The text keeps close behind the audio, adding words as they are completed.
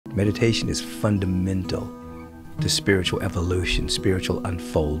Meditation is fundamental to spiritual evolution, spiritual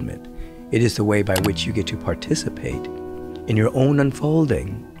unfoldment. It is the way by which you get to participate in your own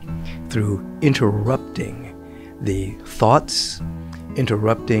unfolding through interrupting the thoughts,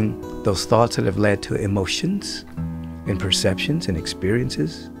 interrupting those thoughts that have led to emotions and perceptions and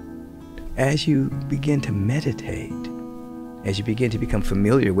experiences. As you begin to meditate, as you begin to become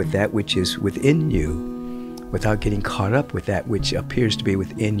familiar with that which is within you, without getting caught up with that which appears to be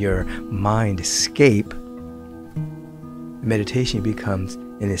within your mind escape, meditation becomes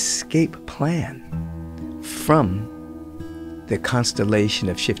an escape plan from the constellation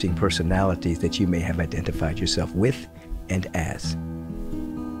of shifting personalities that you may have identified yourself with and as.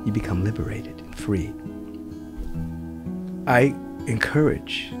 You become liberated and free. I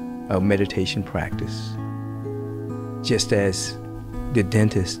encourage a meditation practice, just as the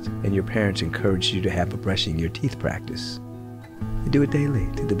dentist and your parents encouraged you to have a brushing your teeth practice. You do it daily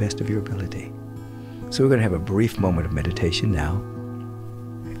to the best of your ability. So we're going to have a brief moment of meditation now.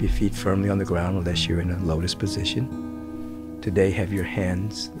 Have your feet firmly on the ground unless you're in a lotus position. Today, have your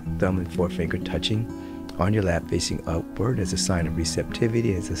hands, thumb and forefinger touching on your lap facing upward as a sign of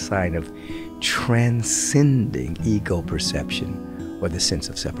receptivity, as a sign of transcending ego perception or the sense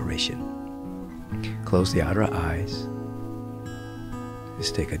of separation. Close the outer eyes.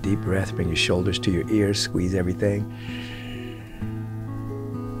 Just take a deep breath, bring your shoulders to your ears, squeeze everything.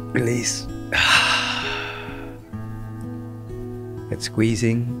 Release. That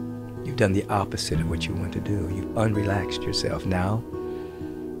squeezing, you've done the opposite of what you want to do. You've unrelaxed yourself. Now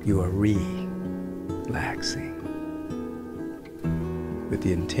you are relaxing with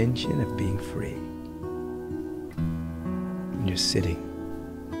the intention of being free. And you're sitting.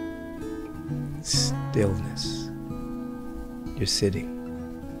 Stillness. You're sitting.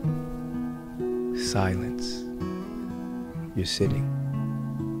 Silence. You're sitting.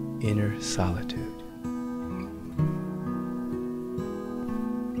 Inner solitude.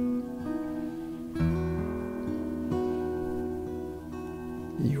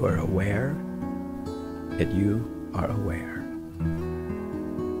 You are aware that you are aware.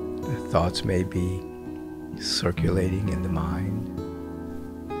 The thoughts may be circulating in the mind.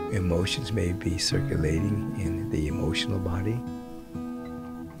 Emotions may be circulating in the emotional body.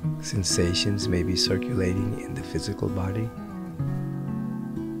 Sensations may be circulating in the physical body.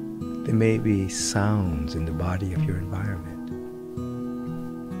 There may be sounds in the body of your environment.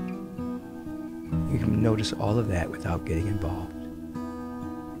 You can notice all of that without getting involved.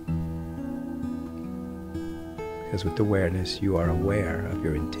 Because with awareness, you are aware of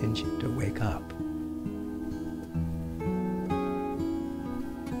your intention to wake up.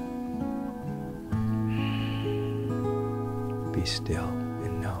 Be still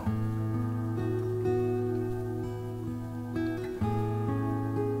and know.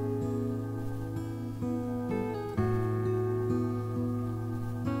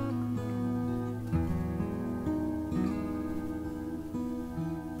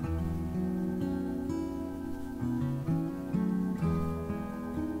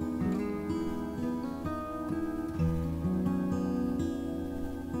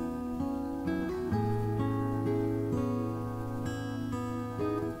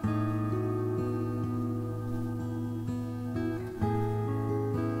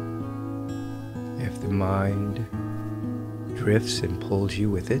 The mind drifts and pulls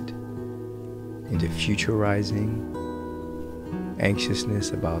you with it into futurizing,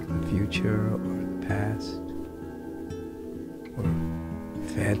 anxiousness about the future or the past, or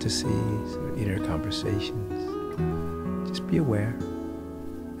fantasies or inner conversations. Just be aware,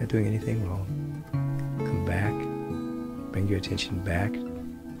 not doing anything wrong. Come back, bring your attention back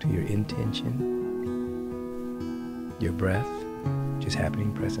to your intention, your breath, just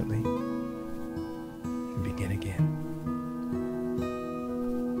happening presently. Begin again.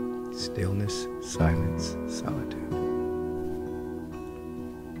 Stillness, silence, solitude.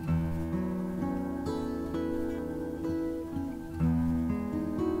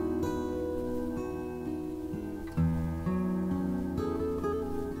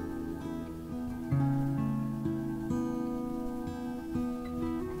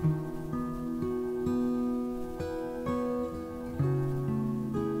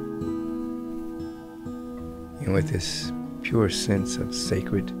 And with this pure sense of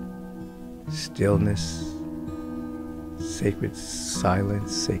sacred stillness, sacred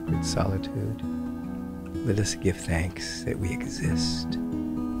silence, sacred solitude, let us give thanks that we exist.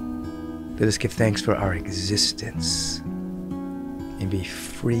 Let us give thanks for our existence and be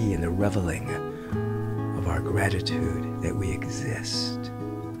free in the reveling of our gratitude that we exist.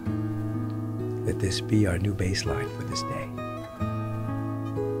 Let this be our new baseline for this day.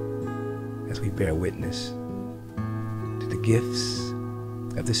 as we bear witness to the gifts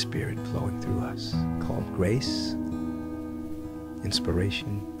of the Spirit flowing through us, called grace,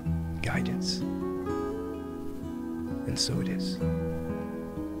 inspiration, guidance. And so it is.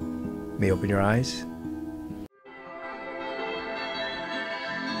 You may open your eyes.